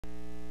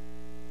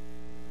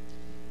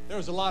There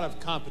was a lot of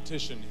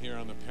competition here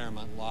on the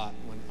Paramount lot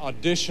when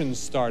auditions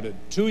started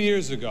 2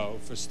 years ago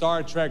for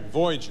Star Trek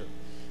Voyager,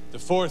 the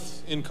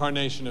fourth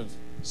incarnation of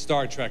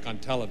Star Trek on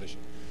television.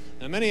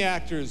 Now, many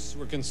actors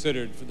were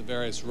considered for the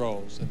various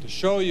roles, and to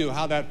show you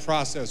how that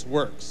process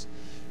works,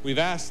 we've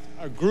asked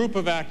a group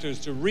of actors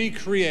to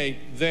recreate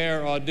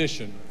their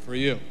audition for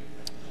you.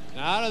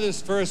 Now, out of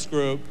this first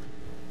group,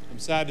 I'm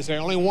sad to say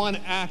only one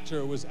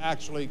actor was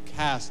actually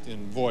cast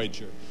in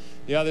Voyager.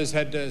 The others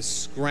had to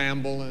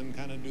scramble and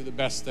kind of do the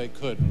best they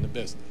could in the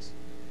business.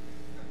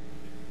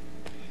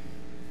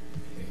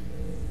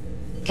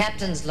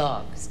 Captain's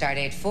log,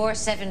 stardate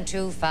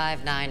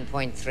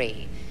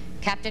 47259.3.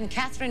 Captain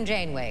Catherine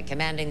Janeway,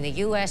 commanding the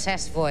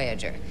USS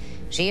Voyager.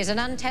 She is an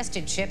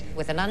untested ship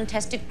with an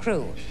untested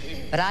crew,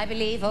 but I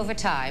believe over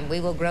time we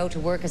will grow to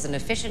work as an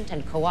efficient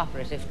and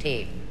cooperative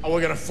team. Are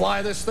we gonna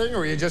fly this thing, or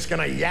are you just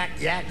gonna yak,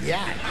 yak,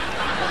 yak?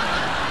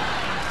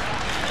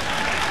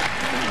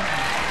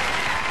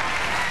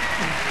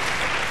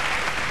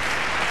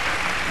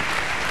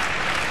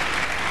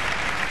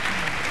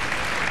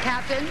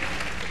 Captain,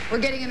 we're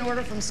getting an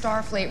order from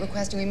Starfleet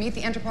requesting we meet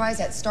the Enterprise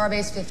at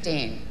Starbase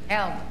 15.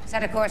 Helm,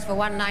 set a course for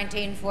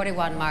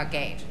 11941 Mark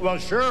 8. Well,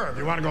 sure, if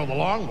you want to go the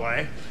long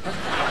way.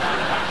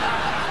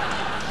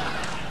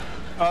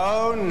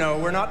 Oh, no,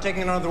 we're not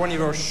taking another one of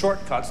your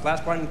shortcuts.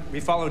 Last time we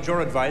followed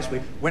your advice,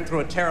 we went through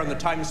a tear in the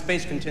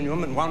time-space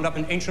continuum and wound up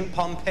in ancient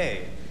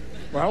Pompeii.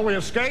 Well, we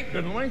escaped,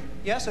 didn't we?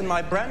 Yes, and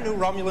my brand-new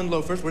Romulan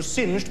loafers were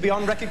singed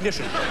beyond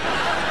recognition.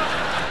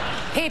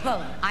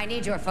 People, I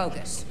need your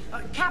focus.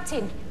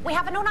 Captain, we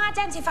have an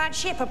unidentified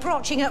ship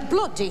approaching at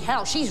bloody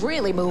hell. She's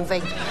really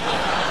moving.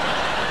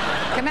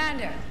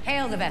 Commander,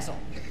 hail the vessel.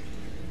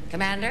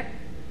 Commander?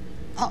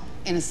 Oh,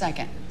 in a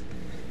second.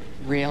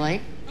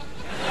 Really?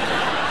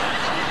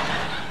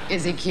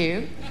 Is he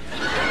cute?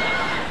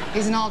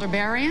 He's an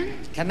Aldebaran?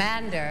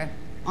 Commander.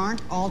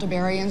 Aren't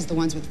Aldebarians the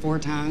ones with 4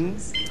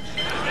 tongues?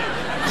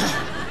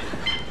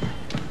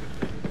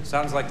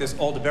 Sounds like this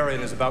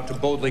Aldebaran is about to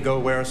boldly go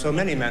where so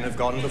many men have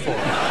gone before.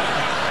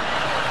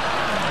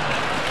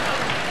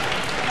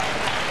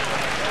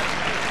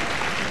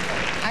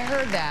 I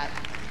heard that.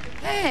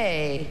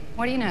 Hey,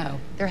 what do you know?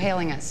 They're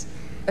hailing us,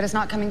 but it's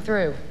not coming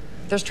through.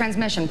 There's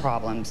transmission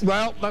problems.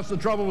 Well, that's the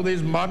trouble with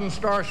these modern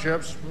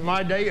starships. In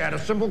my day, you had a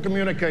simple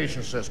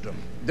communication system.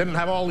 Didn't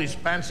have all these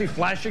fancy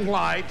flashing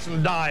lights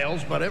and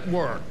dials, but it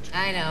worked.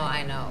 I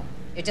know.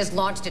 It just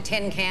launched a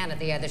tin can at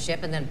the other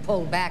ship and then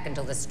pulled back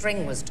until the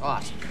string was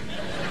taut.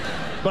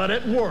 But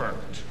it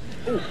worked.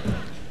 Ooh,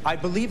 I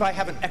believe I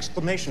have an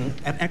explanation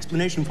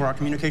for our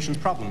communications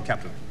problem,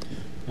 Captain.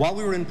 While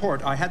we were in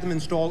port, I had them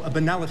install a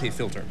banality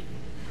filter.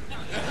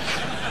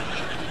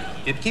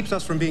 It keeps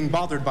us from being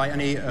bothered by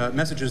any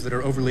messages that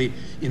are overly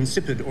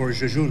insipid or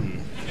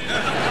jejune.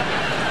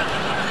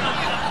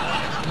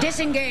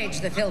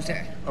 Disengage the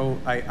filter. Oh,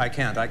 I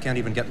can't. I can't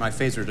even get my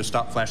phaser to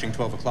stop flashing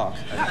 12 o'clock.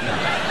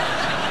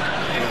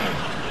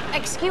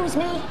 Excuse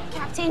me,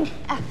 Captain.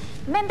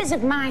 Members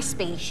of my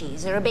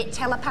species are a bit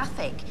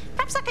telepathic.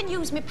 Perhaps I can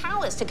use my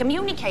powers to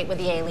communicate with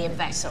the alien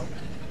vessel.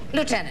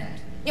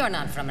 Lieutenant, you're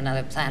not from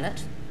another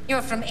planet.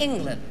 You're from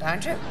England,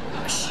 aren't you?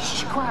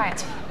 Shh,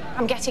 quiet.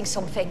 I'm getting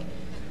something.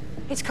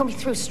 It's coming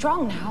through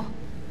strong now.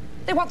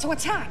 They want to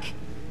attack.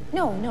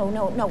 No.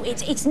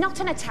 It's not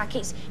an attack.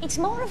 It's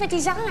more of a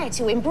desire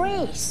to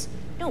embrace.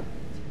 No,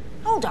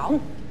 hold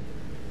on.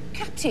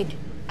 Captain,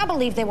 I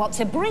believe they want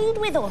to breed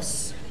with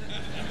us.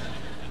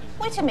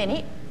 Wait a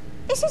minute.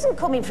 This isn't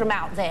coming from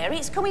out there.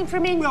 It's coming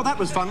from in... Well, that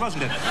was fun,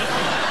 wasn't it?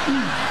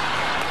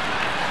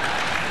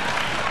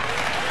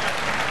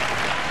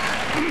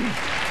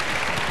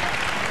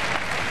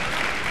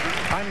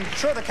 I'm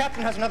sure the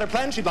captain has another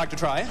plan she'd like to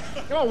try.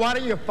 Well, why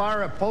don't you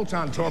fire a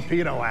photon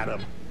torpedo at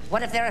them?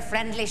 What if they're a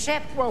friendly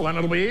ship? Well, then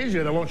it'll be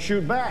easier. They won't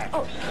shoot back.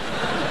 Oh.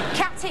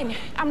 Captain,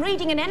 I'm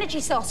reading an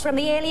energy source from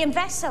the alien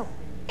vessel.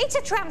 It's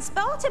a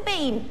transporter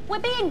beam. We're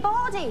being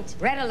boarded.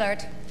 Red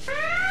alert.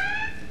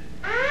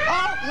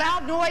 Oh,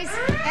 loud noise,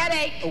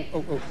 headache.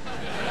 Oh.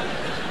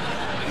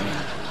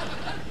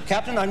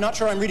 Captain, I'm not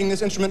sure I'm reading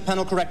this instrument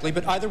panel correctly,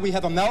 but either we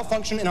have a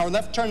malfunction in our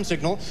left turn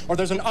signal, or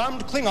there's an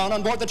armed Klingon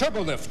on board the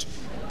turbolift.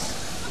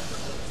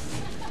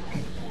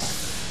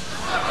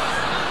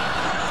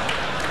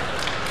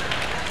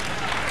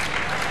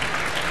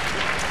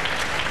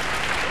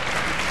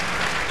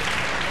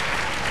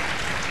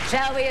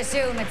 Shall we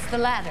assume it's the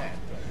latter?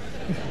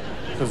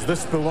 Does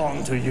this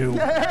belong to you?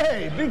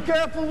 Hey, be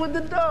careful with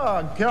the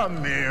dog.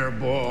 Come here,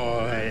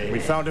 boy. We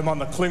found him on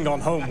the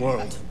Klingon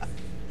homeworld.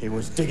 He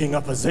was digging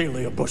up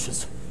azalea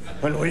bushes,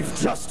 and we've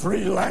just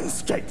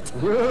re-landscaped.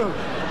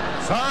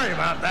 Sorry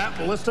about that.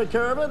 Will this take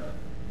care of it?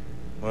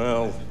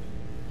 Well,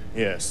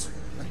 yes.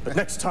 But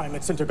next time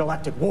it's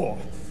intergalactic war,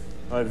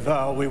 I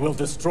vow we will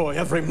destroy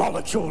every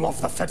molecule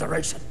of the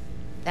Federation.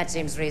 That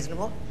seems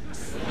reasonable.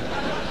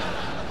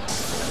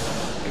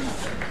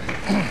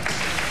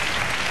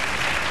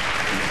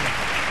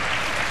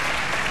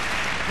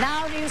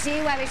 Now do you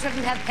see why we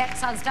shouldn't have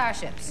pets on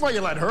starships? Well,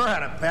 you let her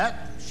have a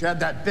pet. She had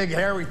that big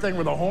hairy thing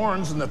with the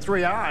horns and the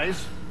 3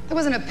 eyes. That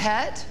wasn't a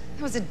pet.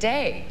 It was a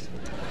date.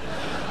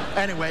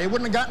 Anyway, it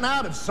wouldn't have gotten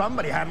out if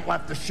somebody hadn't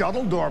left the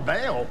shuttle door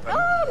bay open.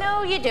 Oh,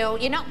 no, you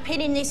don't. You're not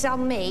pinning this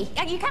on me.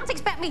 You can't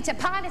expect me to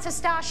pilot a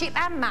starship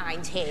and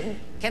mind him.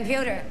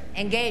 Computer,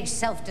 engage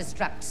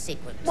self-destruct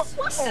sequence.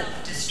 What's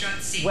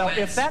Self-destruct sequence. Well,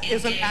 if that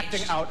isn't engaged.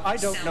 acting out, I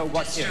don't know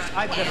what is.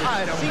 I've never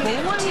I don't seen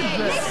it. believe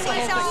this.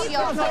 This is all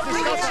your fault.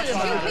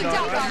 Stupid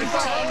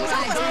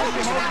doggone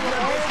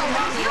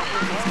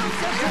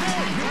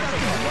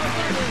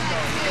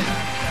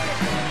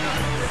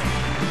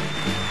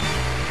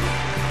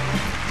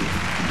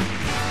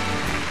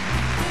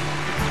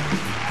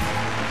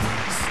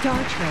Star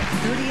Trek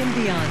 30 and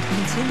Beyond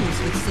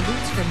continues with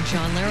salutes from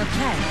John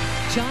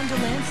Larroquette, John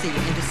Delancey,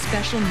 and a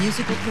special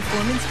musical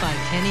performance by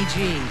Kenny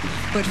G.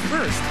 But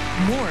first,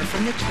 more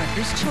from the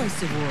Trekkers'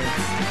 Choice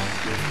Awards.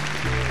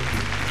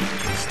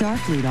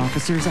 Starfleet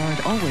officers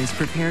aren't always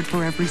prepared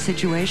for every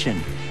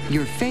situation.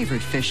 Your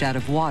favorite fish out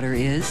of water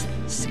is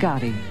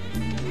Scotty.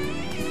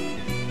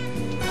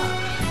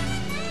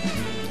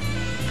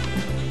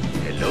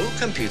 Hello,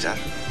 computer.